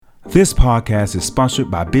This podcast is sponsored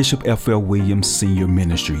by Bishop F.L. Williams Sr.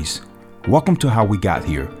 Ministries. Welcome to How We Got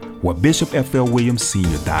Here, where Bishop F.L. Williams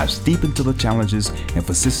Sr. dives deep into the challenges and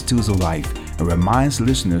vicissitudes of life and reminds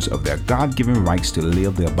listeners of their God-given rights to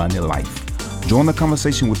live the abundant life. Join the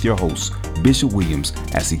conversation with your host, Bishop Williams,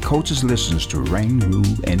 as he coaches listeners to reign,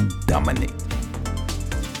 rule, and dominate.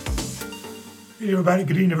 Hey everybody,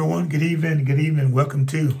 good evening everyone, good evening, welcome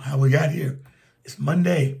to How We Got Here. It's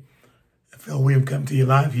Monday. Phil Williams come to you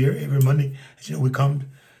live here every Monday. As you know, we come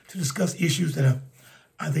to discuss issues that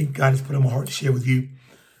I think God has put on my heart to share with you.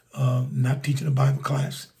 Not teaching a Bible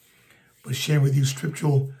class, but sharing with you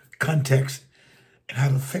scriptural context and how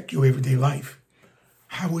to affect your everyday life.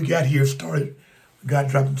 How We Got Here started, God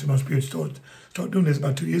dropped into my spirit, started doing this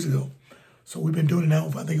about 2 years ago. So we've been doing it now,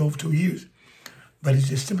 I think, over 2 years. But it's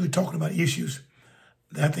just simply talking about issues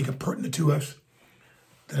that I think are pertinent to us,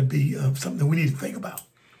 that'd be something that we need to think about.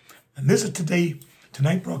 And this is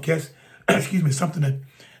tonight broadcast, something that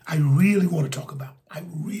I really want to talk about. I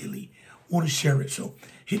really want to share it. So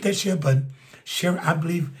hit that share button. Share it. I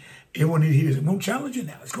believe everyone needs to hear this. It won't challenge you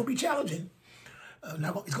now. It's going to be challenging. It's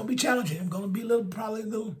going to be challenging. I'm going to be probably a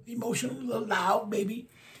little emotional, a little loud, maybe.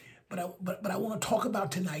 But I want to talk about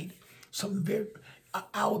tonight something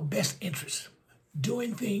our best interests.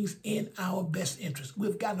 Doing things in our best interest.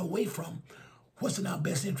 We've gotten away from what's in our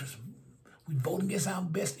best interest. We vote against our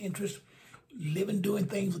best interest, doing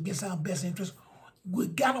things against our best interest.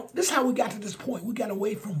 This is how we got to this point. We got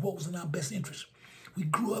away from what was in our best interest. We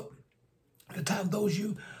grew up at the time, those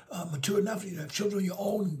you mature enough, you have children of your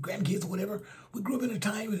own, grandkids or whatever. We grew up in a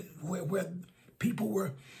time where people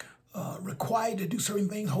were required to do certain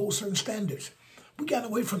things, hold certain standards. We got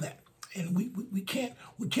away from that, and we can't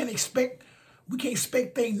expect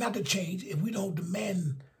things not to change if we don't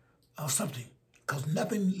demand something. Because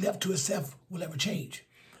nothing left to itself will ever change.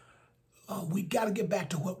 We got to get back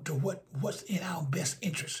to what's in our best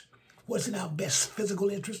interest. What's in our best physical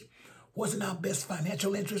interest? What's in our best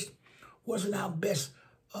financial interest? What's in our best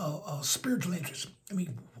spiritual interest? I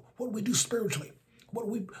mean, what do we do spiritually? What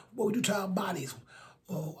we do to our bodies,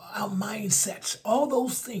 our mindsets, all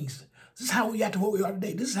those things. This is how we got to where we are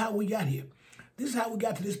today. This is how we got here. This is how we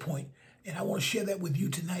got to this point. And I want to share that with you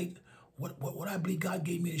tonight. What I believe God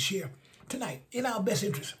gave me to share tonight, in our best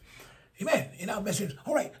interest. Amen. In our best interest.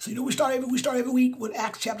 All right. So we start every week with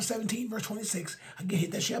Acts chapter 17, verse 26. Again,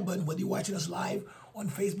 hit that share button, whether you're watching us live on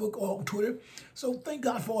Facebook or on Twitter. So thank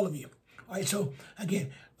God for all of you. All right. So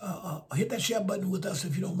again, hit that share button with us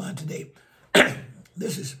if you don't mind today.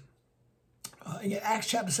 This is in Acts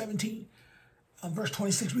chapter 17, verse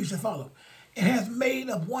 26 reads as follows. It has made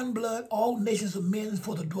of one blood all nations of men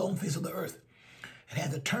for the dwelling place of the earth. It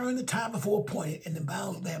has determined the time before appointed and the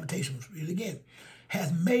bounds of the habitations. Read it again.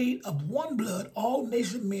 Has made of one blood all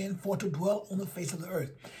nations of men for to dwell on the face of the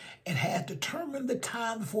earth. And has determined the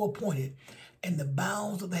time before appointed and the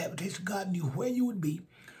bounds of the habitation. God knew where you would be,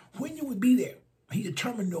 when you would be there. He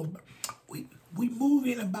determined those. We move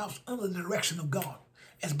in about under the direction of God.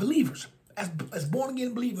 As believers, as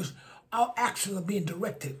born-again believers, our actions are being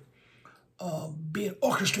directed, being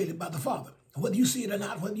orchestrated by the Father. Whether you see it or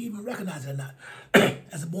not, whether you even recognize it or not,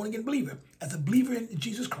 as a born-again believer, as a believer in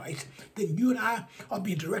Jesus Christ, then you and I are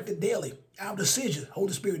being directed daily. Our decisions,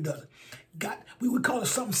 Holy Spirit does it. God, we would call it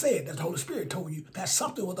something said that the Holy Spirit told you. That's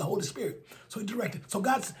something with the Holy Spirit. So he directed. So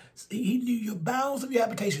he knew your bounds of your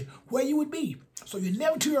habitation, where you would be. So you're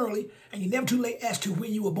never too early and you're never too late as to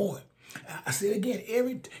when you were born. I say it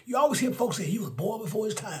again, you always hear folks say he was born before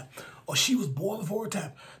his time or she was born before her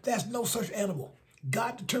time. There's no such animal.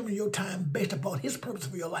 God determined your time based upon his purpose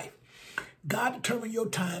for your life. God determined your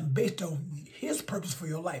time based on his purpose for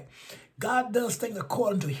your life. God does things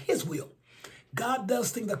according to his will. God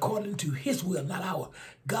does things according to his will, not ours.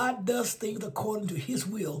 God does things according to his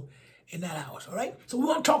will and not ours, all right? So we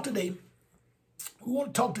want to talk today. We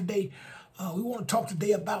want to talk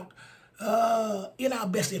today about in our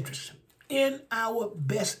best interest. In our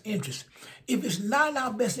best interest. If it's not in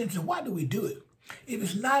our best interest, why do we do it? If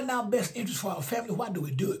it's not in our best interest for our family, why do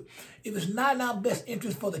we do it? If it's not in our best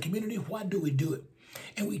interest for the community, why do we do it?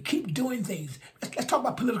 And we keep doing things. Let's talk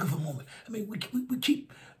about political for a moment. I mean, we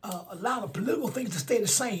keep allowing political things to stay the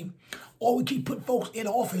same, or we keep putting folks in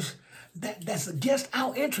office that's against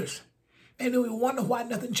our interests. And then we wonder why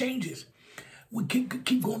nothing changes. We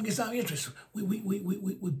keep going against our interests. We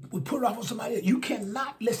put it off on somebody else. You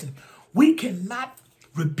cannot, listen, we cannot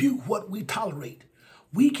rebuke what we tolerate.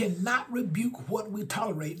 We cannot rebuke what we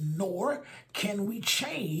tolerate, nor can we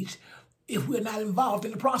change if we're not involved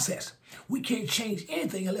in the process. We can't change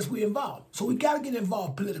anything unless we're involved. So we got to get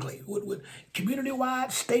involved politically, with community-wide,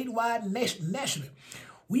 statewide, nationally.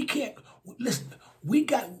 We can't, listen, we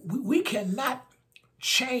cannot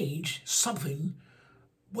change something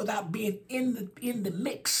without being in the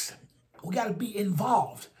mix. We got to be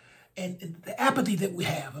involved. And the apathy that we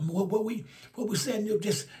have, and what we're saying,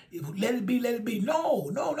 just let it be, let it be. No.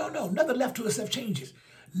 Nothing left to itself changes.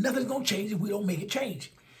 Nothing's gonna change if we don't make it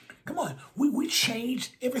change. Come on, we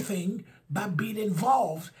change everything by being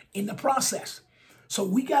involved in the process. So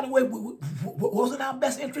we got away. What was in our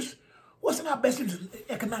best interest? What's in our best interest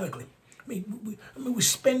economically? We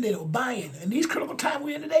spend it or buying. In these critical times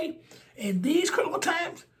we're in today, in these critical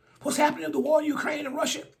times, what's happening in the war in Ukraine and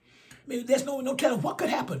Russia? There's no telling what could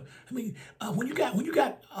happen. When you got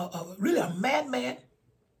really a madman,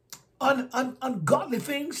 ungodly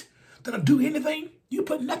things that'll do anything, you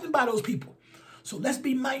put nothing by those people. So let's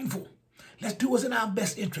be mindful. Let's do what's in our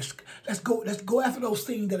best interest. Let's go after those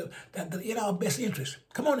things that are in our best interest.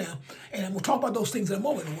 Come on now. And we'll talk about those things in a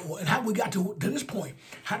moment and how we got to this point.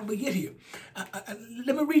 How did we get here?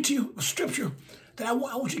 Let me read to you a scripture that I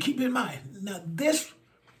want you to keep in mind. Now, this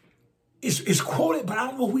is quoted, but I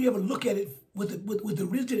don't know if we ever look at it with the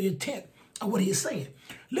original intent of what he is saying.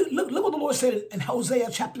 Look what the Lord said in Hosea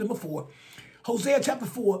chapter number 4. Hosea chapter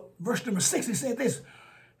 4, verse number 6. He said this.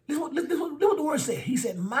 Look what the word said. He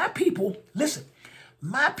said, my people, listen,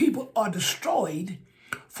 my people are destroyed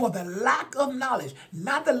for the lack of knowledge,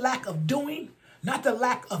 not the lack of doing, not the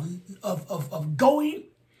lack of going,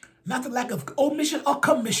 not the lack of omission or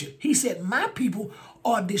commission. He said, my people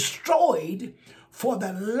are destroyed for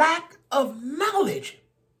the lack of knowledge,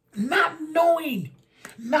 not knowing,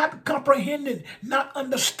 not comprehending, not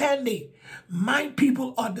understanding. My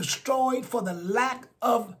people are destroyed for the lack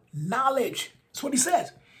of knowledge. That's what he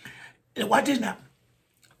says. And watch this now.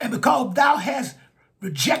 And because thou hast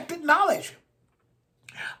rejected knowledge,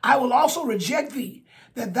 I will also reject thee,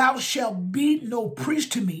 that thou shalt be no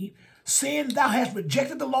priest to me, seeing thou hast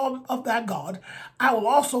rejected the law of thy God. I will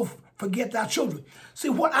also forget thy children. See,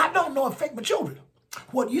 what I don't know affect my children.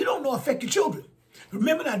 What you don't know affect your children.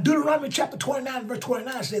 Remember now, Deuteronomy chapter 29, verse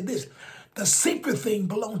 29 said this, the secret thing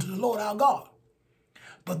belongs to the Lord our God.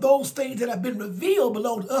 But those things that have been revealed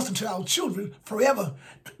belong to us and to our children forever,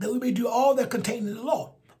 that we may do all that contained in the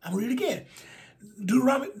law. I'm going to read it again.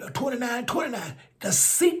 Deuteronomy 29, the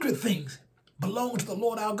secret things belong to the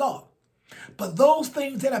Lord our God. But those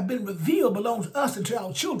things that have been revealed belong to us and to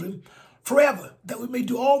our children forever, that we may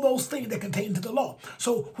do all those things that contain to the law.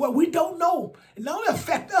 So what we don't know, it not only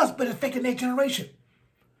affect us, but it affect the next generation.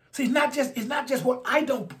 See, it's not just what I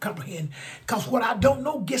don't comprehend, because what I don't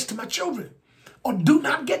know gets to my children, or do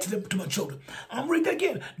not get to my children. I'm going to read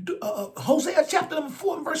that again. Hosea chapter number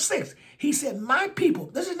 4 and verse 6. He said, my people,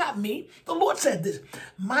 this is not me, the Lord said this,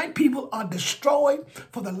 my people are destroyed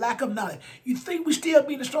for the lack of knowledge. You think we still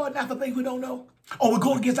being destroyed now for things we don't know? Or we're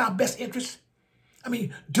going against our best interests?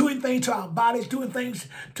 Doing things to our bodies, doing things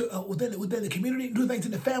to within the community, doing things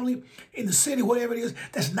in the family, in the city, whatever it is,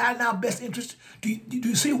 that's not in our best interest. Do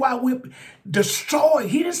you see why we're destroyed?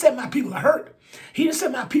 He didn't say my people are hurt. He didn't say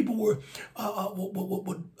my people were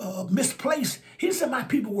misplaced. He didn't say my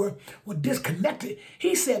people were disconnected.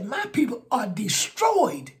 He said my people are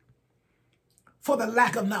destroyed for the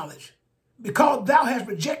lack of knowledge. Because thou hast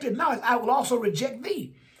rejected knowledge, I will also reject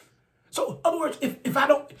thee. So, in other words, if I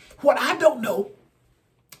don't, what I don't know,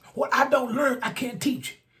 what I don't learn, I can't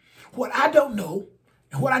teach. What I don't know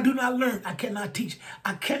and what I do not learn, I cannot teach.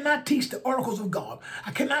 I cannot teach the oracles of God.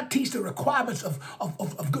 I cannot teach the requirements of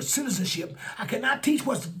good citizenship. I cannot teach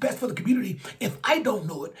what's best for the community if I don't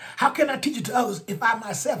know it. How can I teach it to others if I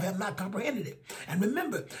myself have not comprehended it? And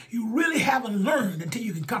remember, you really haven't learned until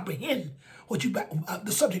you can comprehend what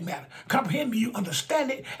the subject matter. Comprehend me, you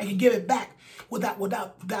understand it, and can give it back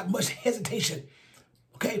without much hesitation.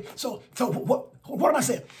 Okay, so what am I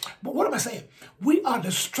saying? What am I saying? We are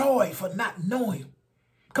destroyed for not knowing.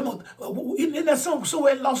 Come on, isn't that song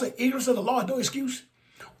somewhere in law said, ignorance of the law is no excuse?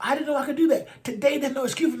 I didn't know I could do that. Today, there's no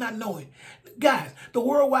excuse for not knowing. Guys, the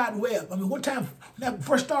World Wide Web. One time when I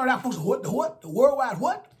first started out, folks said, what? The World Wide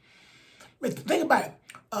what? Think about it.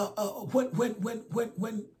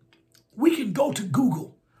 When we can go to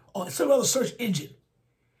Google or some other search engine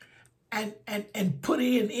and put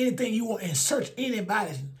in anything you want and search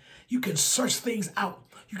anybody. You can search things out.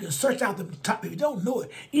 You can search out the top if you don't know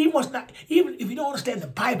it. Even if you don't understand the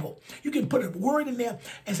Bible, you can put a word in there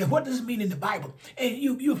and say, what does it mean in the Bible? And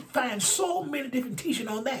you find so many different teaching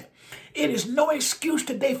on that. It is no excuse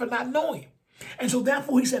today for not knowing. And so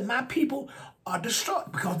therefore he said, my people are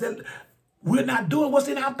destroyed because we're not doing what's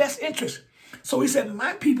in our best interest. So he said,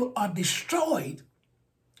 my people are destroyed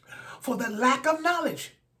for the lack of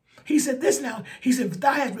knowledge. He said this now. He said,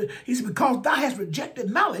 because thou hast rejected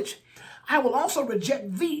knowledge, I will also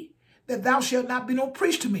reject thee, that thou shalt not be no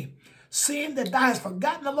priest to me. Seeing that thou hast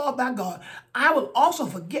forgotten the law of thy God, I will also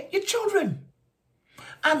forget your children.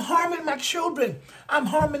 I'm harming my children. I'm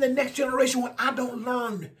harming the next generation when I don't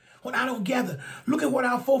learn, when I don't gather. Look at what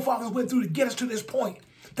our forefathers went through to get us to this point.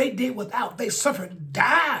 They did without. They suffered,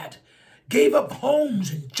 died, gave up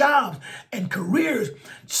homes and jobs and careers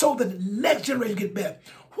so that the next generation get better.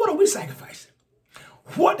 What are we sacrificing?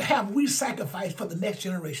 What have we sacrificed for the next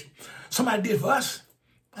generation? Somebody did for us.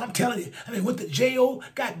 I'm telling you. I mean, went to jail,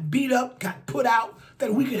 got beat up, got put out,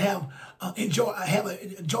 that we could have an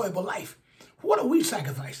enjoyable life. What are we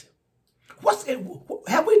sacrificing?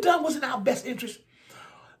 Have we done what's in our best interest?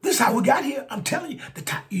 This is how we got here. I'm telling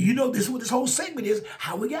you, this is what this whole segment is,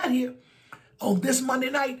 how we got here. On this Monday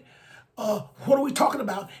night, what are we talking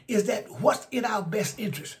about is that what's in our best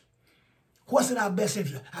interest? What's in our best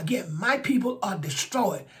interest? Again, my people are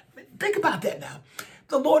destroyed. Think about that now.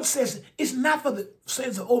 The Lord says it's not for the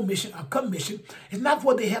sins of omission or commission. It's not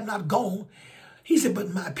for they have not gone. He said,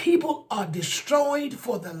 but my people are destroyed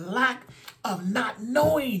for the lack of not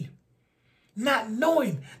knowing. Not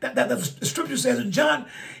knowing. That the scripture says in John,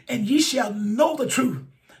 and ye shall know the truth.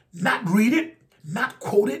 Not read it, not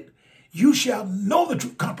quote it. You shall know the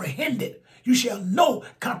truth, comprehend it. You shall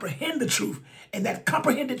comprehend the truth. And that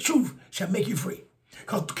comprehended truth shall make you free.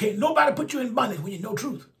 Because can't nobody put you in bondage when you know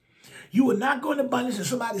truth. You will not go into bondage in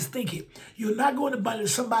somebody's thinking. You're not going to bondage in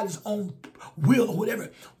somebody's own will or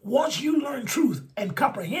whatever. Once you learn truth and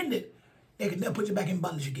comprehend it, they can never put you back in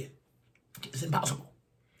bondage again. It's impossible.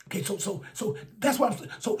 Okay, so that's why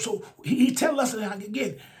he tells us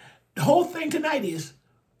again, the whole thing tonight is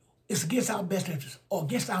it's against our best interest or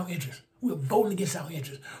against our interest. We're voting against our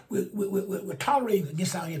interest. We're tolerating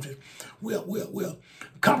against our interest. We're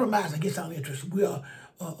compromising against our interest. We're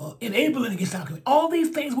enabling against our community. All these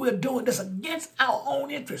things we're doing that's against our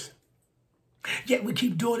own interest. Yet we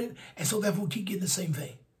keep doing it, and so therefore we keep getting the same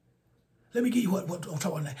thing. Let me give you what I'm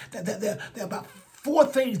talking about. There are about 4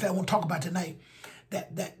 things that I want to talk about tonight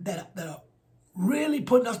that are really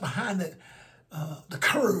putting us behind the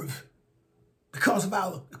curve because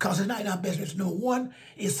it's not in our best interest. Number 1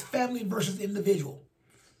 is family versus individual.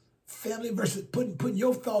 Family versus putting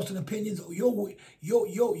your thoughts and opinions or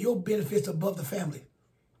your benefits above the family.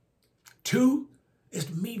 2 is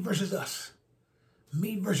me versus us.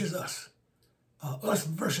 Me versus us. Us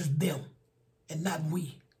versus them, and not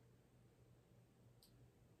we.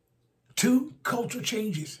 2, culture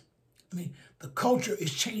changes. I mean, the culture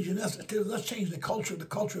is changing us. Instead of us changing the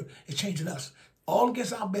culture is changing us. All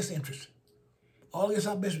against our best interest. All against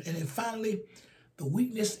our best interest. And then finally, the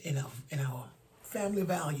weakness in our family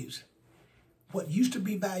values. What used to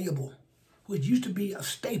be valuable, what used to be a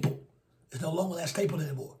staple, is no longer that staple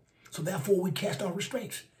anymore. So therefore, we cast our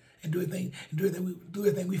restraints and do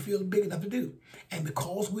everything we feel big enough to do. And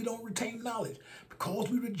because we don't retain knowledge, because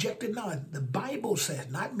we rejected knowledge, the Bible says,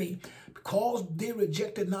 not me, because they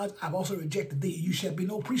rejected knowledge, I've also rejected thee. You shall be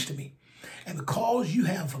no priest to me. And because you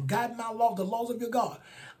have forgotten my law, the laws of your God,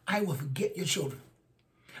 I will forget your children.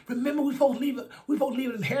 Remember, we're supposed to leave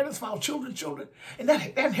an inheritance for our children. And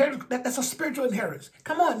that inheritance, that's a spiritual inheritance.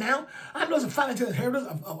 Come on now. I know it's a financial inheritance,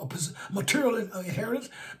 a material inheritance,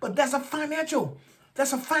 but that's a financial.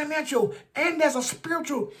 That's a financial and that's a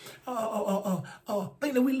spiritual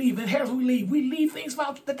thing that we leave, inheritance we leave. We leave things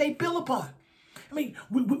that they build upon. I mean,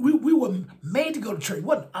 we were made to go to church. It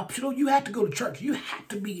wasn't optional. You had to go to church. You had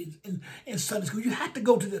to be in Sunday school. You had to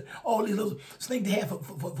go to all these little things they have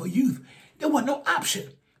for youth. There was no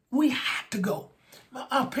option. We had to go.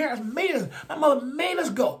 Our parents made us. My mother made us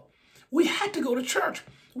go. We had to go to church,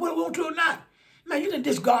 whether we want to or not. Man, you can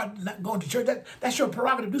discard not going to church. That's your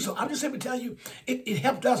prerogative to do so. I'm just simply telling you, it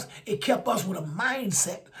helped us. It kept us with a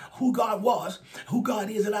mindset who God was, who God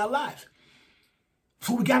is in our lives.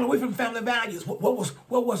 So we got away from family values. What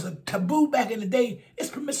was a taboo back in the day, it's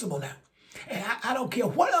permissible now. And I don't care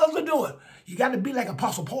what others are doing. You got to be like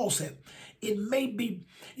Apostle Paul said. It may be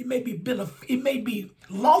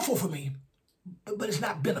lawful for me, but it's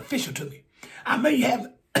not beneficial to me. I may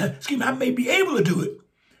be able to do it.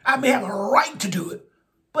 I may have a right to do it,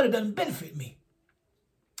 but it doesn't benefit me.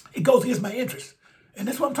 It goes against my interests. And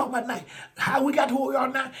that's what I'm talking about tonight. How we got to where we are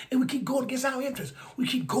now, and we keep going against our interests. We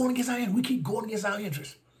keep going against our interests. We keep going against our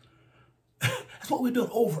interests. That's what we're doing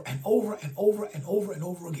over and over and over and over and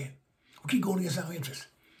over again. We keep going against our interests.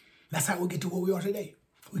 That's how we get to where we are today.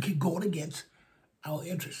 We keep going against our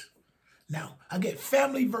interests. Now, again,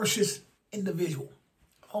 family versus individual.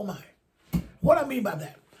 Oh my. What I mean by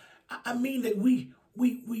that? I mean that we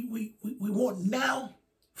want now,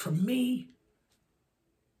 for me,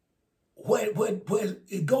 where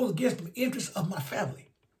it goes against the interests of my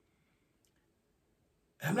family.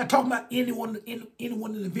 I'm not talking about any one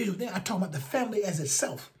individual there. I'm talking about the family as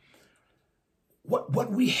itself.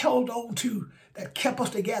 What we held on to that kept us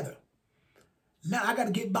together. Now I got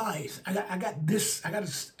to get by. I got this. I got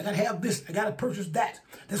to have this. I got to purchase that.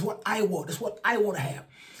 That's what I want. That's what I want to have.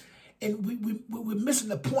 And we're missing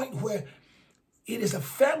the point where it is a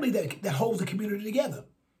family that holds the community together.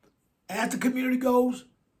 As the community goes,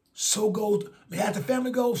 so goes. As the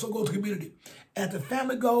family goes, so goes the community. As the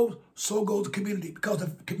family goes, so goes the community. Because the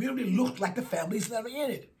community looks like the families that are in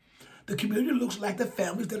it. The community looks like the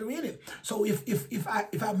families that are in it. So if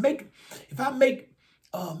I make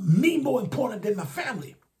me more important than my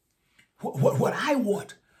family, what I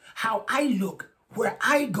want, how I look, where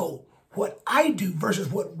I go, what I do versus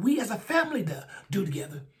what we as a family do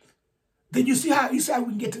together, then you see how we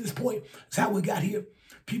can get to this point. It's how we got here.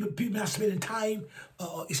 People not spending time.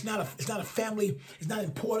 It's not a family. It's not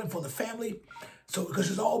important for the family. So because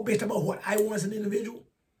it's all based about what I want as an individual.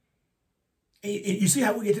 And you see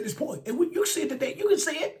how we get to this point. And you see it today. You can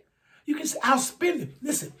see it. You can say, I'll spend it.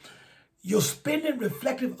 Listen, your spending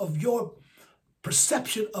reflective of your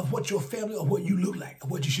perception of what your family or what you look like or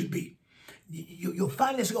what you should be. Your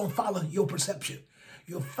finances are going to follow your perception.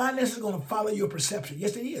 Your finances are going to follow your perception.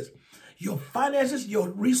 Yes, it is. Your finances, your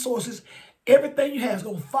resources, everything you have is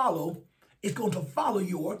going to follow. It's going to follow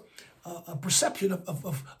your perception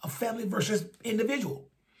of family versus individual.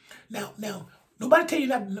 Now, nobody tell you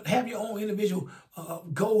not to have your own individual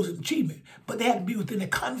goals and achievement, but they have to be within the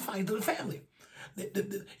confines of the family.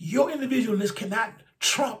 Your individualness cannot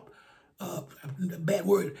trump, bad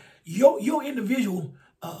word, your individual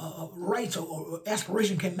rights or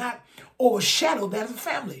aspiration cannot overshadow that of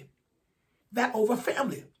family, that over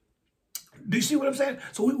family. Do you see what I'm saying?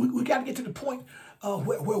 So we got to get to the point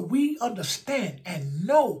where we understand and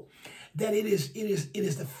know that it is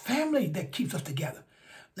the family that keeps us together.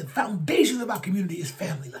 The foundation of our community is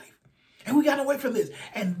family life. And we got away from this.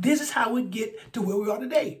 And this is how we get to where we are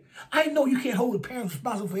today. I know you can't hold the parents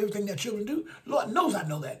responsible for everything their children do. Lord knows I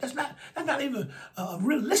know that. That's not even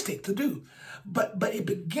realistic to do. But it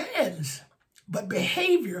begins, but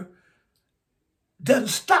behavior doesn't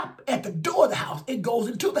stop at the door of the house. It goes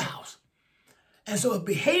into the house. And so if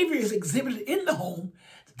behavior is exhibited in the home,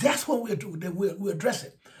 that's when we address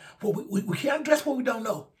it. Well, we can't address what we don't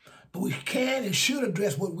know, but we can and should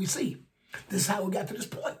address what we see. This is how we got to this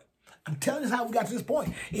point. I'm telling you how we got to this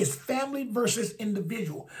point. It's family versus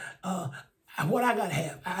individual. What I got to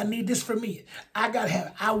have. I need this for me. I got to have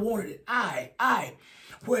it. I wanted it. I.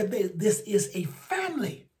 Where this is a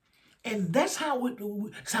family. And that's how we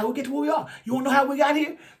get to where we are. You want to know how we got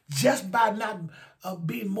here? Just by not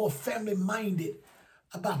being more family-minded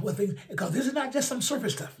about what things, because this is not just some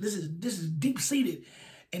surface stuff. This is deep-seated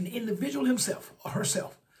in the individual himself or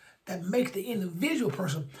herself that makes the individual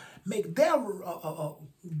person make their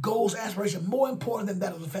goals, aspirations more important than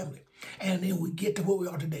that of the family. And then we get to where we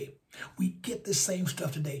are today. We get the same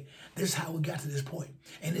stuff today. This is how we got to this point.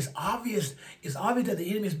 And it's obvious that the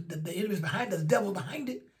enemy is behind it, the devil behind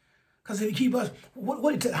it. Because if you keep us,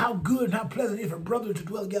 how good and how pleasant it is for brothers to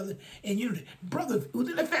dwell together in unity. Brothers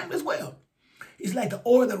within the family as well. It's like the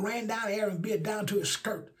oil that ran down Aaron's beard down to his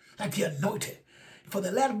skirt, like the anointed. For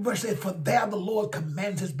the latter verse says, for there the Lord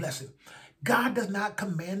commands his blessing. God does not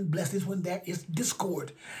command blessings when there is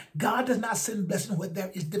discord. God does not send blessings when there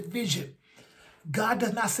is division. God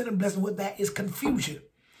does not send a blessing when there is confusion.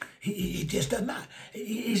 He just does not.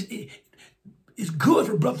 It's good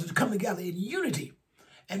for brothers to come together in unity.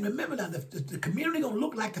 And remember now, the community going to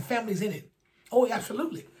look like the families in it. Oh,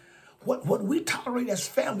 absolutely. What we tolerate as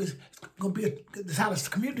families is going to be, that's how the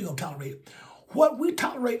community going to tolerate it. What we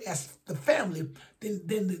tolerate as the family, then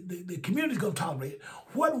the community is going to tolerate it.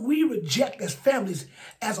 What we reject as families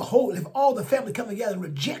as a whole, if all the family come together and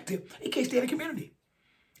reject it, it can't stay in the community.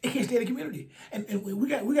 It can't stay in the community. And we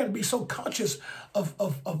got to be so conscious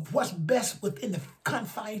of what's best within the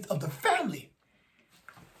confines of the family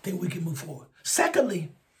that we can move forward.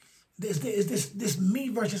 Secondly, there's this me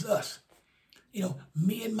versus us. You know,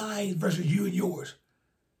 me and mine versus you and yours.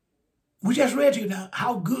 We just read to you now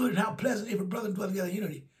how good and how pleasant it is for brothers dwell together in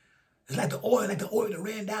unity. It's like the oil that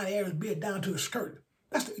ran down Aaron's beard down to his skirt.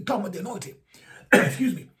 That's talking about the anointing.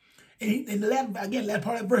 Excuse me. And that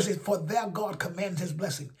part of the verse is, for there God commands his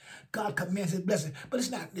blessing. God commands his blessing. But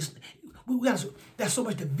it's not. There's so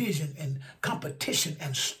much division and competition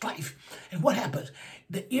and strife. And what happens?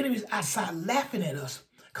 The enemy's outside laughing at us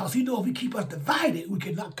because he knows if we keep us divided, we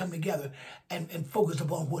cannot come together and focus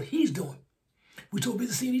upon what he's doing. We're so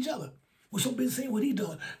busy seeing each other. We're so busy seeing what he's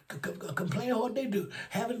doing, complaining what they do,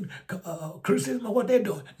 having criticism of what they're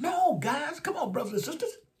doing. No, guys, come on, brothers and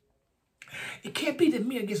sisters. It can't be the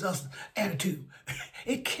me against us attitude.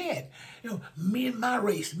 It can't. Me and my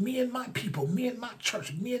race, me and my people, me and my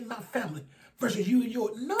church, me and my family versus you and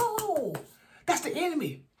yours. No, that's the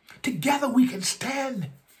enemy. Together we can stand.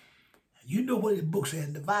 You know what the book says,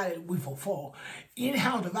 divided we will fall. In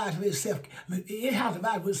house divided with itself,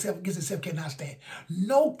 against itself cannot stand.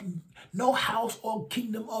 No house or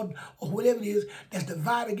kingdom or whatever it is that's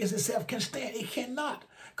divided against itself can stand. It cannot.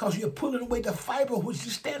 Because you're pulling away the fiber which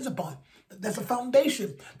it stands upon. That's a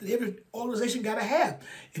foundation that every organization got to have.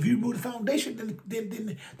 If you remove the foundation,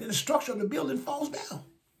 then the structure of the building falls down.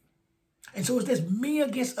 And so it's this me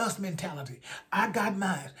against us mentality. I got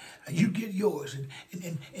mine, you get yours,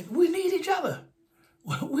 and we need each other.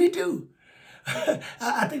 We do.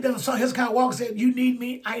 I think there's a song Hezekiah Walker said, "You need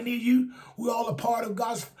me, I need you. We're all a part of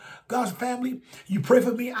God's family. You pray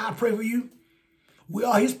for me, I pray for you. We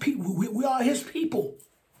are His people. We are His people.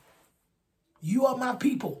 You are my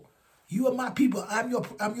people. You are my people. I'm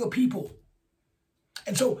your people."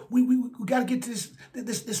 And so we got to get to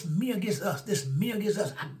this me against us. This me against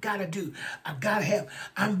us. I got to do. I got to have.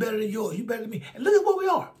 I'm better than yours. You better than me. And look at what we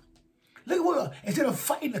are. Look at what we are. Instead of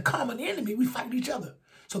fighting the common enemy, we fight each other.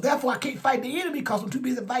 So therefore, I can't fight the enemy because I'm too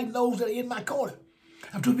busy fighting those that are in my corner.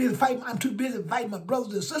 I'm too busy fighting my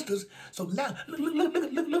brothers and sisters. So now, look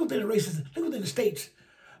within the races. Look within the states.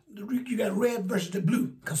 You got red versus the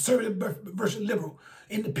blue, conservative versus liberal,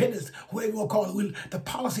 independence, whatever you want to call it. The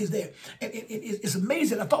policies there. And it's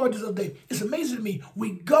amazing. I thought about this the other day. It's amazing to me.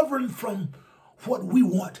 We govern from what we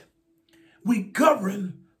want. We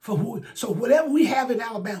govern for who. So whatever we have in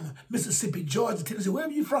Alabama, Mississippi, Georgia, Tennessee,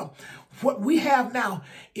 wherever you're from, what we have now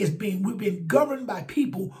we've been governed by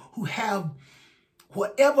people who have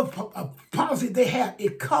whatever policy they have.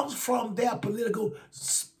 It comes from their political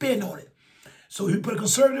spin on it. So if you put a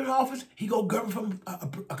conservative in office, he going to govern from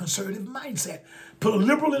a conservative mindset. Put a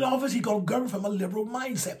liberal in office, he going to govern from a liberal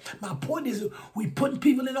mindset. My point is, we putting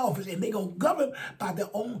people in office and they going to govern by their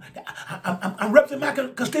own. I'm representing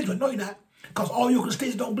my constituents. No, you're not. Because all your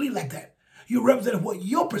constituents don't believe like that. You're representing what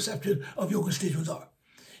your perception of your constituents are.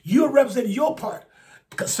 You're representing your part.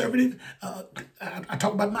 Conservative, I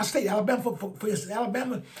talk about my state, Alabama, for instance.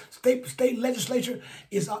 Alabama state legislature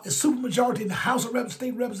is super majority in the House of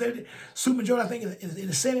State Representatives, super majority, I think, in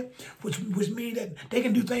the Senate, which means that they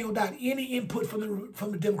can do things without any input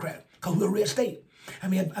from the Democrat, because we're a red state. I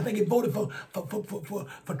mean, I think it voted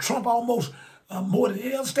for Trump almost more than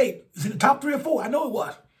any other state. It's in the top 3 or 4. I know it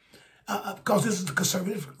was, because this is a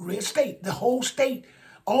conservative red state. The whole state.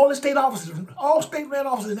 All the state offices, all state-ran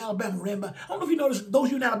offices in Alabama ran by. I don't know if you noticed, those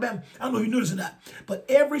of you in Alabama, I don't know if you noticed or not, but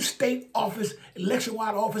every state office,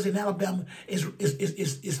 election-wide office in Alabama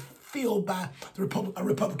is filled by a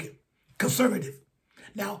Republican, conservative.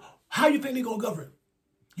 Now, how you think they're going to govern?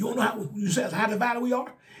 You want to know how divided we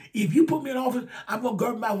are? If you put me in office, I'm going to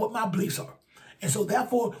govern by what my beliefs are. And so,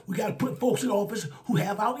 therefore, we got to put folks in office who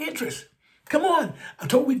have our interests. Come on. I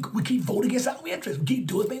told we keep voting against our interests. We keep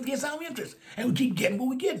doing things against our interests. And we keep getting what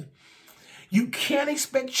we're getting. You can't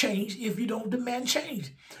expect change if you don't demand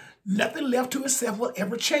change. Nothing left to itself will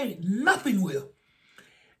ever change. Nothing will.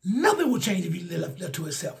 Nothing will change if you left to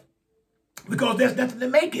itself. Because there's nothing to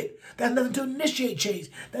make it. There's nothing to initiate change.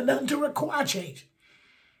 There's nothing to require change.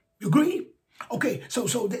 You agree? Okay,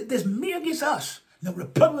 so there's me against us. The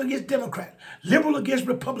Republican against Democrat. Liberal against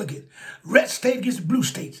Republican. Red state against blue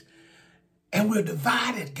states. And we're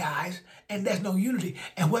divided, guys, and there's no unity.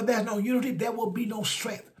 And where there's no unity, there will be no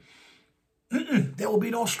strength. There will be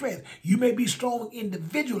no strength. You may be strong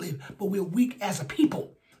individually, but we're weak as a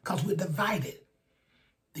people because we're divided.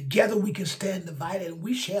 Together we can stand divided, and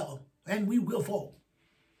we shall, and we will fall.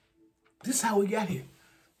 This is how we got here.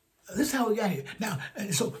 This is how we got here. Now,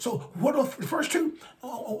 so what are the first two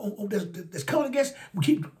that's coming against? We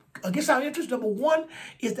keep against our interests. Number one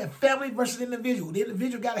is that family versus individual. The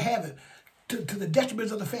individual got to have it. To the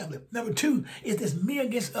detriment of the family. Number two is this me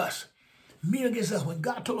against us. Me against us. When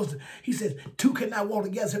God told us, He said, 2 cannot walk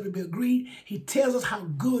together except they be agreed. He tells us how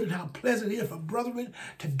good and how pleasant it is for brethren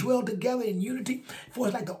to dwell together in unity. For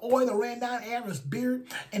it's like the oil that ran down Aaron's beard.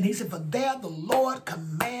 And He said, for there the Lord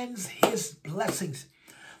commands His blessings.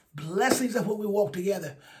 Blessings are when we walk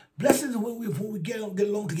together. Blessings are when we get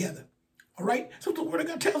along together. All right? So the Word of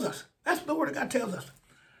God tells us. That's what the Word of God tells us.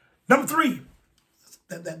 Number 3.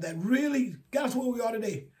 That really got us where we are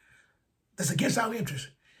today, that's against our interests,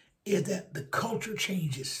 is that the culture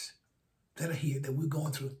changes that are here, that we're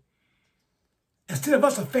going through. Instead of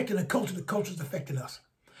us affecting the culture is affecting us.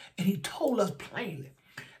 And He told us plainly,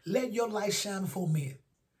 let your light shine before men,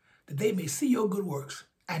 that they may see your good works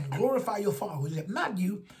and glorify your Father who is in heaven. Not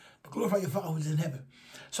you, but glorify your Father who is in heaven.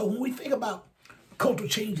 So when we think about cultural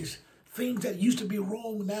changes, Things that used to be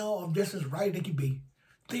wrong now are just as right they can be.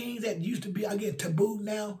 Things that used to be, again, taboo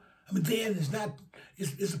now, then it's not,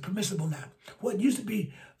 it's permissible now. What used to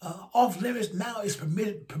be off limits now is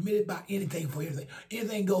permitted by anything for everything.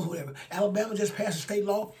 Anything goes, whatever. Alabama just passed a state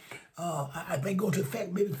law, I think going to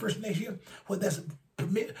effect maybe first next year, where that's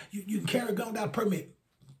permit, you can carry a gun without a permit.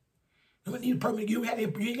 You don't need a permit. You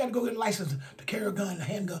ain't got to go get a license to carry a gun, a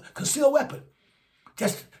handgun, concealed weapon.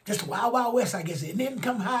 Just wild, wild west, I guess. And then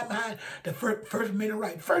come hide behind the First Amendment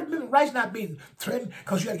right. First Amendment right's not being threatened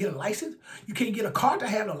because you got to get a license. You can't get a car to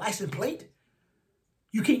have a license plate.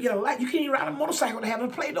 You can't get you can't even ride a motorcycle to have a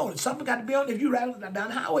plate on it. Something got to be on it if you ride down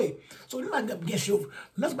the highway. So nothing against your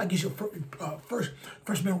First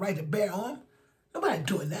Amendment right to bear arms. Nobody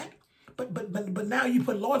doing that. But now you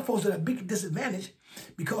put law enforcement at a big disadvantage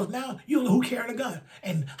because now you don't know who carrying a gun.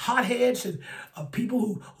 And hotheads and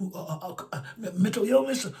people who mental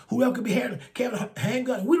illness, whoever could be carrying a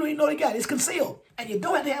handgun, we don't even know they got it. It's concealed. And you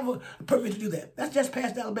don't have to have a permit to do that. That's just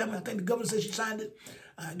passed Alabama. I think the governor said she signed it.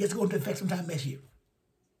 I guess it's going to effect sometime next year.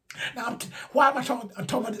 Now, why am I talking? I'm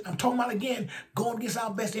talking about again going against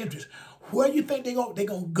our best interest. Where do you think they're going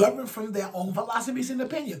to govern from their own philosophies and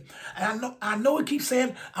opinion? And I know it keeps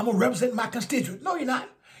saying I'm going to represent my constituent. No, you're not.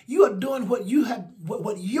 You are doing what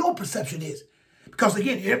your perception is. Because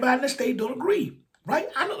again, everybody in the state don't agree, right?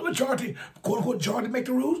 I know the majority, quote unquote, majority make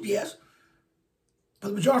the rules, yes. But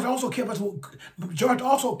the majority also kept us. With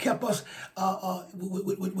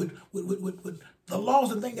the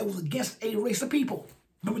laws and things that was against a race of people.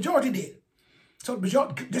 The majority did. So the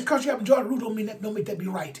majority, just because you have majority rule don't make that be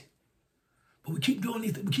right. But we keep doing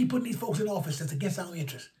these. We keep putting these folks in office that's against our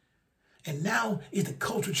interests. And now it's the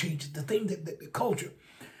culture changes. The thing that the culture.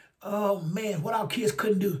 Oh man, what our kids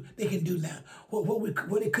couldn't do, they can do now.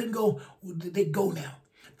 Where they couldn't go, they go now.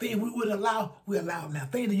 Things we wouldn't allow, we allow now.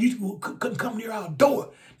 Things that used to couldn't come near our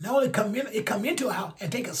door. Now they come into our house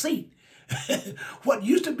and take a seat. What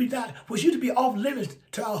used to be off limits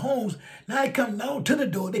to our homes, now they come down to the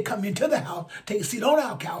door, they come into the house, take a seat on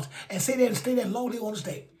our couch, and stay there as long as they want to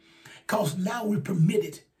stay. Because now we permit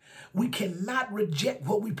it. We cannot reject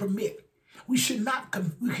what we permit. We should not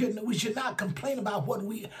complain about what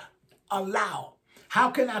we allow. How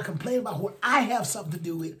can I complain about what I have something to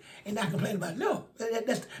do with and not complain about it? No,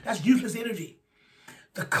 that's useless energy.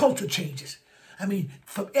 The culture changes. I mean,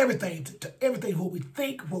 from everything to everything, what we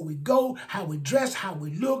think, where we go, how we dress, how we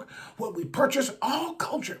look, what we purchase, all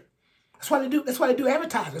culture. That's why they do. That's why they do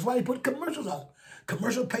advertising. That's why they put commercials on.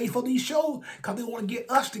 Commercial pay for these shows because they want to get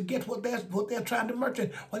us to get what they're trying to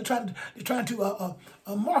merchant, what they're trying to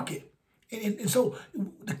market. And so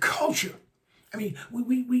the culture. I mean,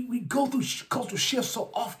 we go through cultural shifts so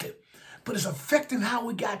often, but it's affecting how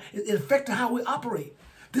we got. It's affecting how we operate.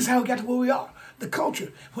 This is how we got to where we are. The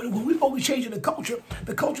culture. When we're supposed to be changing the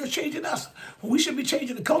culture is changing us. When we should be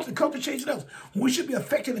changing the culture is changing us. When we should be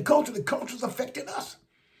affecting the culture is affecting us.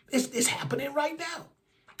 It's happening right now.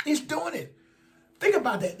 It's doing it. Think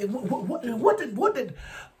about that.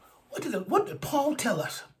 What did Paul tell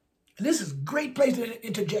us? And this is a great place to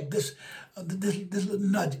interject this little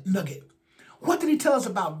nugget. What did he tell us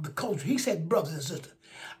about the culture? He said, brothers and sisters,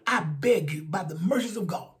 I beg you by the mercies of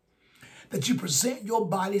God that you present your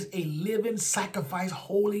bodies a living sacrifice,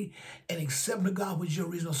 holy and acceptable to God, which is your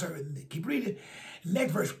reasonable service. Keep reading.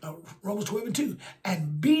 Next verse, Romans 12:2.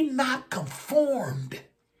 And be not conformed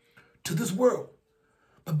to this world,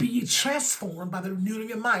 but be ye transformed by the renewing of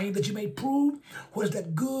your mind, that you may prove what is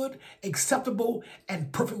that good, acceptable,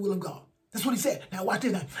 and perfect will of God. That's what he said. Now watch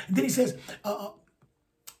this now. And then he says,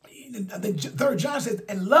 I think 3 John says,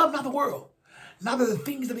 and love not the world, neither the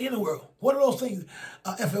things that are in the world. What are those things?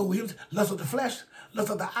 F.L. Williams, lust of the flesh, lust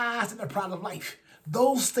of the eyes, and the pride of life.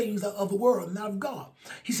 Those things are of the world, not of God.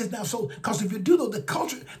 He says now, so, because if you do those, the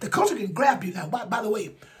culture can grab you now. By the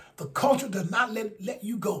way, the culture does not let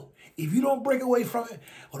you go. If you don't break away from it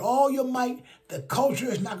with all your might, the culture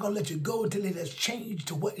is not going to let you go until it has changed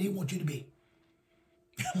to what he wants you to be.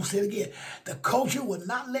 I'm going to say it again. The culture will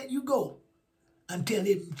not let you go until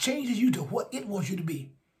it changes you to what it wants you to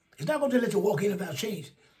be. It's not going to let you walk in without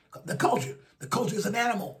change. The culture is an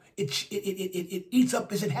animal. It eats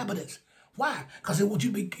up its inhabitants. Why? Because it wants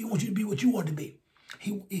you to be what you want to be.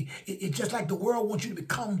 It's just like the world wants you to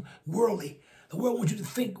become worldly. The world wants you to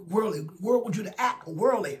think worldly. The world wants you to act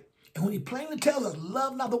worldly. And when he plainly tells us,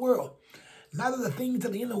 love not the world, neither the things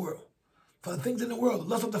that are in the world. For the things in the world, the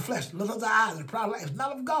lust of the flesh, the lust of the eyes, and the pride of life, is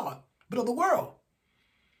not of God, but of the world.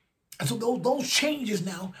 And so those changes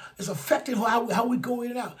now is affecting how we go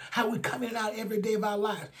in and out, how we come in and out every day of our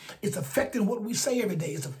lives. It's affecting what we say every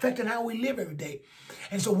day. It's affecting how we live every day.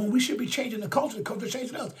 And so when we should be changing the culture is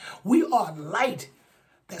changing us. We are light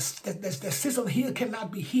that sits on the hill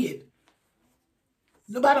cannot be hid.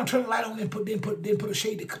 Nobody don't turn the light on and put a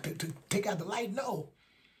shade to take out the light. No.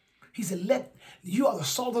 He said, you are the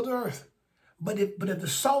salt of the earth. But if the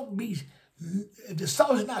salt is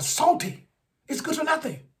not salty, it's good for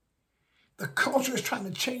nothing. The culture is trying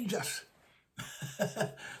to change us.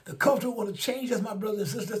 The culture want to change us, my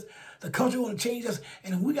brothers and sisters. The culture want to change us,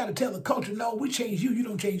 and we got to tell the culture, no, we change you, you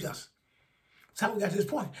don't change us. That's how we got to this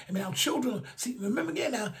point. I mean, our children, see, remember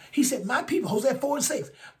again now, he said, my people, Hosea 4:6,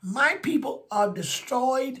 my people are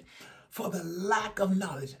destroyed for the lack of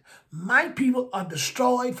knowledge. My people are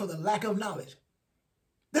destroyed for the lack of knowledge.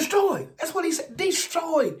 Destroyed. That's what he said.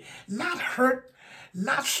 Destroyed. Not hurt,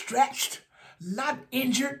 not stretched, not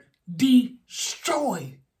injured.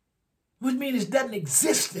 Destroyed. Which means it doesn't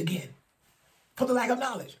exist again for the lack of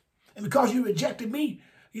knowledge. And because you rejected me,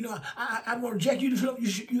 I'm going to reject you.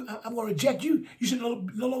 I'm going to reject you. You should no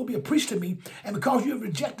longer be a priest to me. And because you have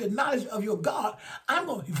rejected knowledge of your God,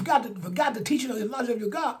 you forgot the teaching of the knowledge of your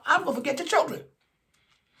God, I'm going to forget your children.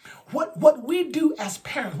 What we do as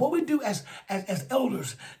parents, what we do as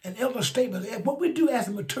elders and elder statements, what we do as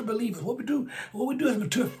mature believers, what we do as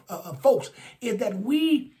mature folks, is that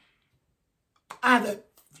we either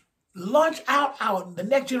launch out the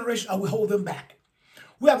next generation or we hold them back.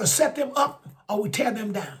 We either set them up or we tear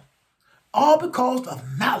them down. All because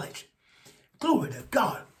of knowledge. Glory to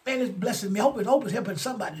God. Man, it's blessing me. I hope it's helping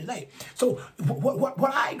somebody today. So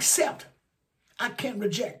what I accept, I can't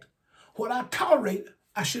reject. What I tolerate,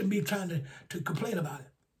 I shouldn't be trying to complain about it.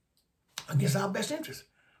 Against our best interest.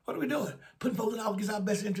 What are we doing? Putting folks out against our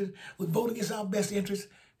best interest. We vote against our best interest.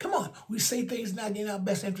 Come on. We say things not in our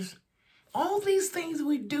best interest. All these things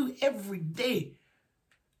we do every day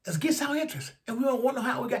is against our interest. And we don't wonder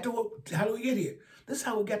how do we get here? This is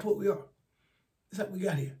how we got to what we are. This is how we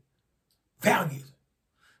got here. Values.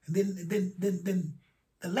 And then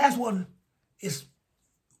the last one is,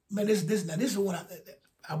 man, this is the one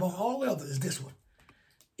above all the others is this one.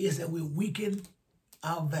 Is that we weaken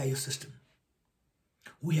our value system.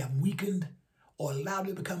 We have weakened or allowed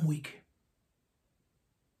it to become weak.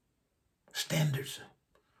 Standards.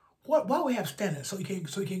 Why we have standards? So you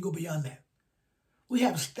can't go beyond that. We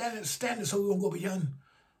have standards so we won't go beyond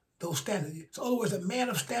those standards. So in other words, a man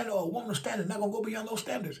of standard or a woman of standard is not gonna go beyond those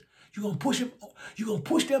standards. You're gonna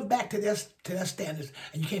push them back to their standards,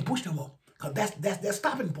 and you can't push them more. Because that's their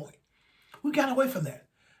stopping point. We've gotten away from that.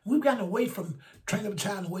 We've gotten away from training up a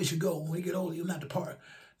child in the way he should go. When he get older, you'll not depart.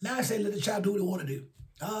 Now I say let the child do what he want to do.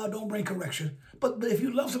 Don't bring correction. But if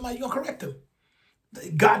you love somebody, you're gonna correct them.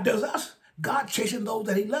 God does us. God chasing those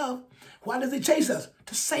that he loves. Why does he chase us?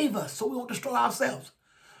 To save us, so we won't destroy ourselves.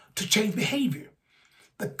 To change behavior.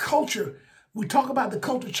 The culture, we talk about the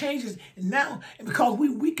culture changes, and because we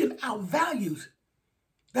weaken our values,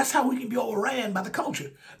 that's how we can be overran by the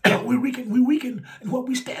culture. we weaken in what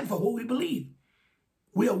we stand for, what we believe.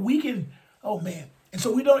 We are weakened, oh man. And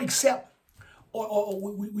so we don't accept or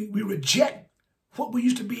we reject what we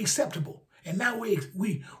used to be acceptable. And now we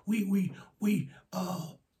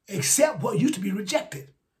accept what used to be rejected.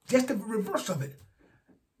 Just the reverse of it.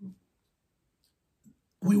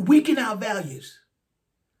 We weaken our values.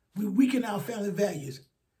 We weaken our family values.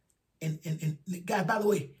 And guys, by the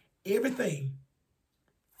way, everything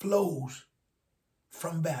flows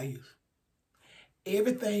from values.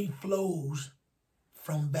 Everything flows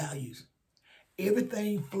from values.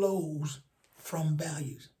 Everything flows from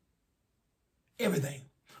values. Everything.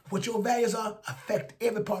 What your values are affect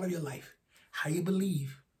every part of your life. How you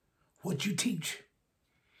believe, what you teach,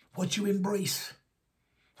 what you embrace,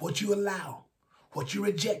 what you allow, what you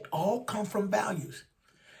reject, all come from values.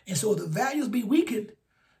 And so if the values be weakened,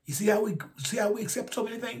 you see how we accept so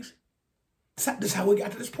many things? This is how we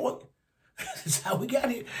got to this point. This is how we got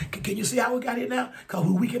here. Can you see how we got here now? Because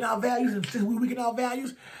we weaken our values, and since we weaken our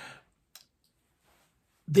values,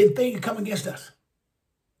 then things come against us.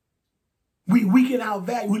 We weaken our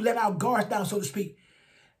value. We let our guards down, so to speak.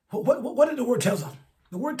 What did the word tell us?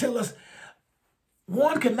 The word tells us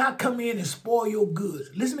one cannot come in and spoil your goods.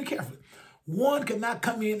 Listen to me carefully. One cannot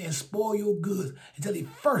come in and spoil your goods until he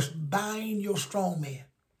first bind your strong man.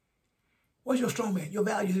 What's your strong man? Your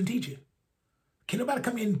values and teaching. Can nobody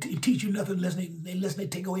come in and teach you nothing unless they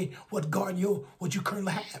take away what you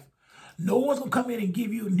currently have. No one's gonna come in and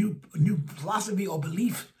give you a new philosophy or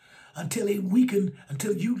belief until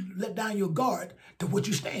you let down your guard to what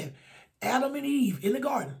you stand. Adam and Eve in the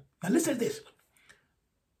garden. Now listen to this.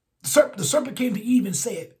 The serpent came to Eve and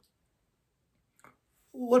said,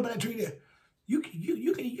 "What about that tree there? You can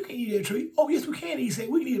eat that tree." "Oh yes, we can." He said,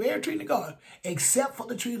 "We can eat every tree in the garden except for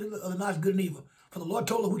the tree of the knowledge of good and evil. For the Lord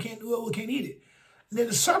told us we can't do it, we can't eat it." And then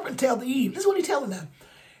the serpent tells Eve, this is what he tells her now.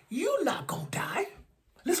 you're not going to die.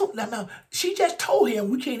 Listen, now, she just told him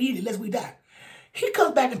we can't eat it unless we die. He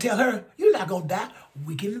comes back and tells her, you're not going to die.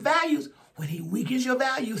 Weakening values. When he weakens your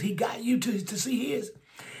values, he got you to see his.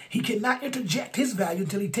 He cannot interject his value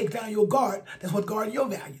until he takes down your guard. That's what guarding your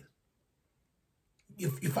values. You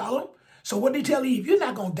follow him? So what did he tell Eve? You're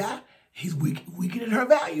not going to die. He's weakening her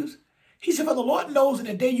values. He said, for the Lord knows in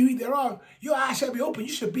the day you eat thereof, your eyes shall be open. You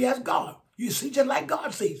should be as God. You see just like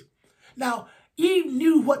God sees. Now, Eve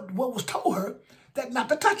knew what was told her, that not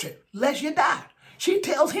to touch it, lest you die. She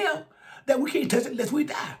tells him that we can't touch it unless we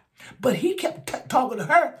die. But he kept talking to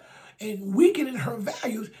her and weakening her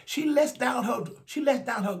values. She lets down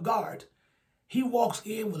her guard. He walks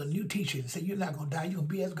in with a new teaching and said, you're not going to die. You're going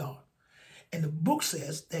to be as God. And the book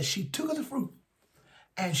says that she took of the fruit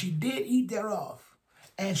and she did eat thereof.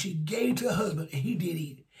 And she gave to her husband and he did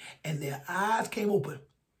eat. And their eyes came open.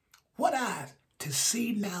 What eyes? To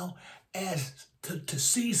see now as to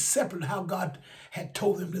see separate how God had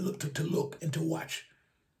told them to look and to watch.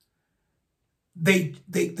 They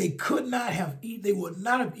could not have eaten, they would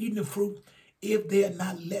not have eaten the fruit if they had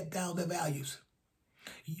not let down their values.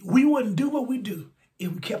 We wouldn't do what we do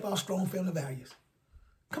if we kept our strong family values.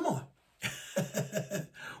 Come on.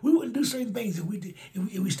 We wouldn't do certain things if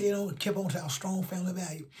we stayed on and kept on to our strong family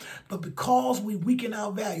value. But because we weaken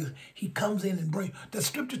our values, he comes in and brings. The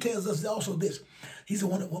scripture tells us also this. He said,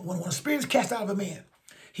 when a spirit is cast out of a man,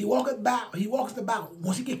 he walks about,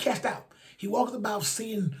 once he gets cast out, he walks about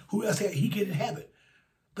seeing who else he can inhabit.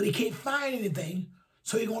 But he can't find anything,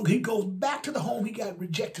 so he goes back to the home he got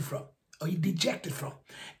rejected from, or he dejected from.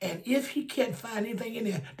 And if he can't find anything in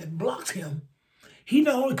there that blocks him, he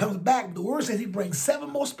not only comes back, the word says he brings 7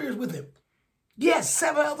 more spirits with him. Yes,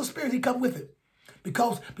 7 other spirits he come with him.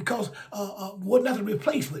 Because what nothing to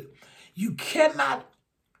replace with.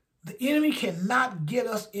 The enemy cannot get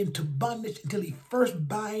us into bondage until he first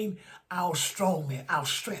binds our strong man, our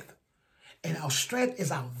strength. And our strength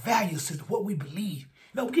is our value system, what we believe.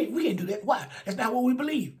 No, we can't do that. Why? That's not what we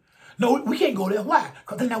believe. No, we can't go there. Why?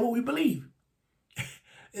 Because that's not what we believe.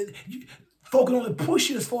 Folk can only push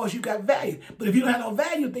you as far as you got value. But if you don't have no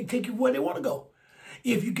value, they take you where they want to go.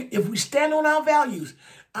 If we stand on our values,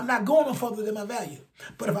 I'm not going no further than my value.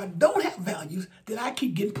 But if I don't have values, then I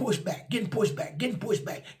keep getting pushed back. And the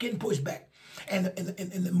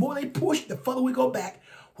more they push, the further we go back,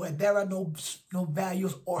 where there are no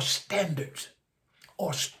values or standards.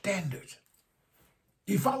 Do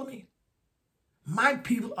you follow me? My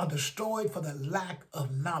people are destroyed for the lack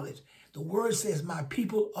of knowledge. The word says my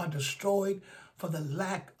people are destroyed for the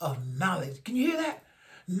lack of knowledge. Can you hear that?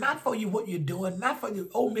 Not for you what you're doing, not for your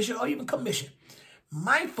omission or even commission.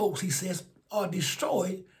 My folks, he says, are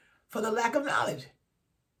destroyed for the lack of knowledge.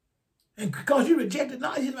 And because you rejected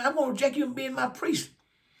knowledge, I'm going to reject you from being my priest.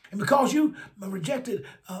 And because you rejected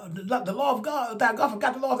the law of God, thy God,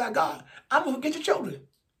 forgot the law of thy God, I'm going to forget your children.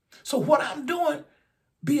 So what I'm doing,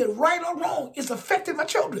 be it right or wrong, is affecting my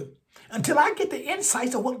children. Until I get the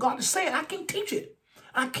insights of what God is saying, I can't teach it.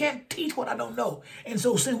 I can't teach what I don't know. And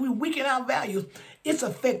so since we weaken our values, it's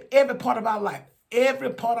affect every part of our life. Every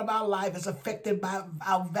part of our life is affected by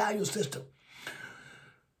our value system.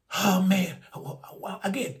 Oh, man.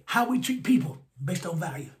 Again, how we treat people based on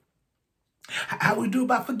value. How we do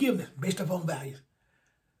about forgiveness based upon values.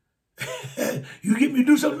 You get me to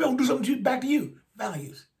do something, I'm going to do something back to you.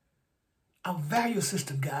 Values. Our value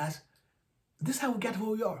system, guys. This is how we got to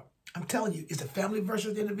where we are. I'm telling you, it's the family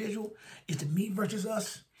versus the individual. It's the me versus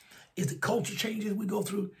us. It's the culture changes we go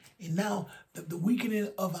through. And now the weakening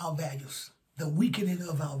of our values. The weakening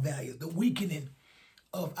of our values. The weakening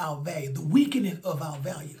of our values. The weakening of our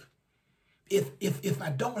values. If I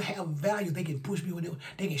don't have value, they can push me.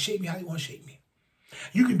 They can shape me how they want to shape me.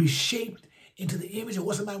 You can be shaped into the image of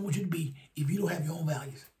what somebody wants you to be if you don't have your own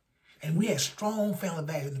values. And we had strong family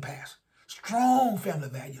values in the past. Strong family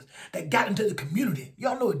values that got into the community.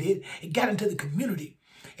 Y'all know it did. It got into the community.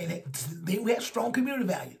 And then we had strong community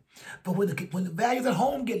values. But when the values at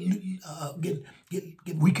home get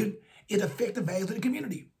weakened, it affects the values of the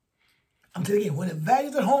community. I'm telling you again, when the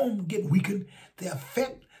values at home get weakened, they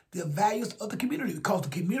affect the values of the community because the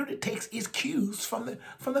community takes its cues from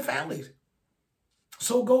the families.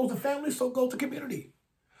 So goes the family, so goes the community.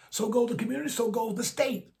 So goes the community, so goes the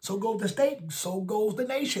state. So goes the state, so goes the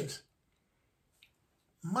nations.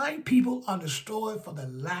 My people are destroyed for the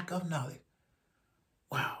lack of knowledge.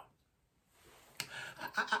 Wow.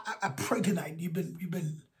 I pray tonight you've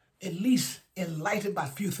been at least enlightened by a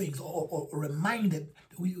few things or reminded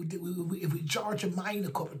if we charge your mind a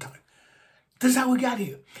couple of times. This is how we got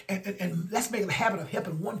here. And let's make it a habit of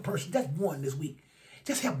helping one person. Just one this week.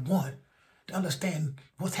 Just help one. to understand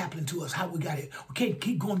what's happening to us, how we got here. We can't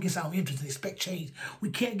keep going against our interests and expect change. We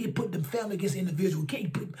can't get putting them family against individual. We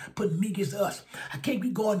can't put me against us. I can't be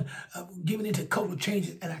going giving into cultural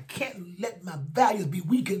changes, and I can't let my values be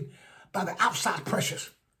weakened by the outside pressures.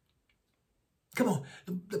 Come on,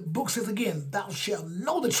 the book says again, thou shalt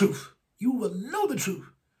know the truth. You will know the truth,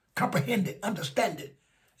 comprehend it, understand it,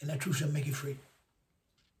 and that truth shall make you free.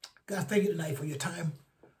 God, thank you tonight for your time.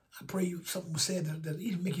 I pray something was said that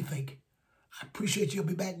even make you think. I appreciate you. I'll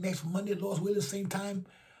be back next Monday, Lord's willing, same time,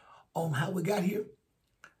 on how we got here.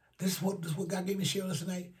 This is what God gave me to share with us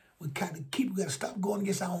tonight. We got to stop going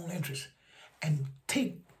against our own interests and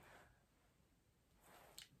take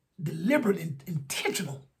deliberate and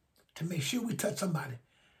intentional to make sure we touch somebody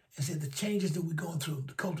and say the changes that we're going through,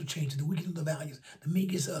 the cultural changes, the weakening of the values, the me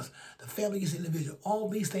against us, the family against individual, all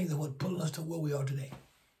these things are what pulling us to where we are today.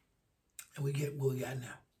 And we get what we got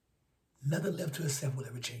now. Nothing left to accept will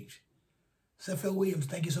ever change. Seth L. Williams,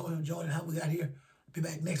 thank you so much for joining How We Got Here. Be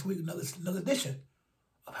back next week with another edition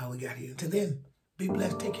of How We Got Here. Until then, be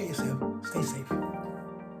blessed, take care of yourself, stay safe.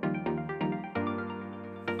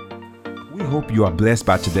 We hope you are blessed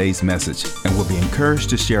by today's message and will be encouraged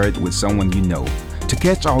to share it with someone you know. To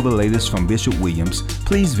catch all the latest from Bishop Williams,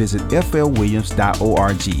 please visit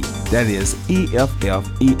flwilliams.org. That is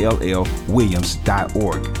EFFELL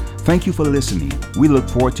Williams.org. Thank you for listening. We look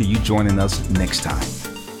forward to you joining us next time.